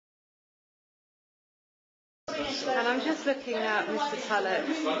And I'm just looking at Mr.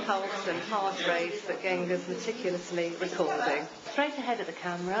 Tulloch's pulse and heart rate that Genga's meticulously recording. Straight ahead at the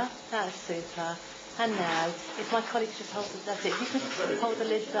camera, that's super. And now, if my colleague just holds it, that's it. If you could hold the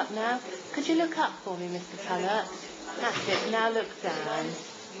lids up now. Could you look up for me, Mr. Tulloch? That's it. Now look down.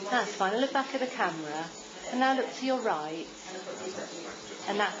 That's fine. And look back at the camera. And now look to your right.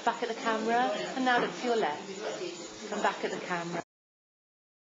 And that's back at the camera. And now look to your left. And back at the camera.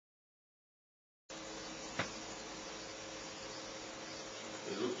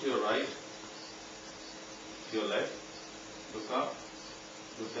 Look to your right, to your left, look up,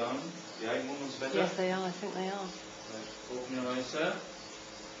 look down. The eye movements better? Yes, they are. I think they are. Right. Open your eyes, sir.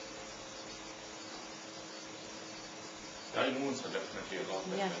 The eye movements are definitely a lot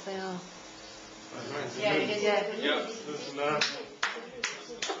better. Yes, they are. Yeah.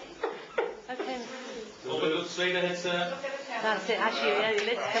 Okay. Look straight ahead, sir. That's it. Actually, yeah, your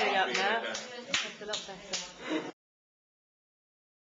lid's coming up now.